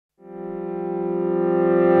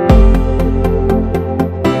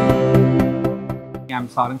I'm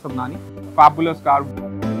Subnanis. Fabulous car.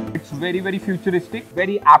 It's very futuristic,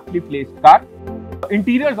 very aptly placed car.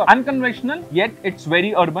 Interiors are unconventional, yet it's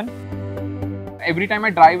very urban. Every time I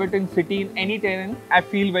drive it in city, in any terrain, I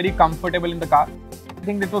feel very comfortable in the car. I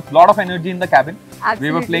think there was a lot of energy in the cabin. Absolutely.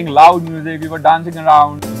 We were playing loud music, we were dancing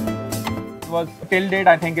around. It was till date,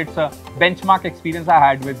 I think it's a benchmark experience I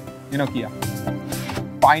had with Kia.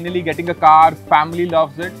 Finally getting a car, family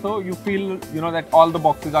loves it, so you feel that all the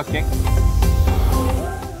boxes are checked.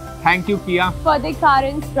 Thank you, Kia, for the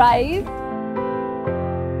Carens Drive.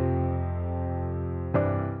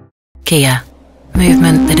 Kia,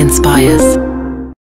 movement that inspires.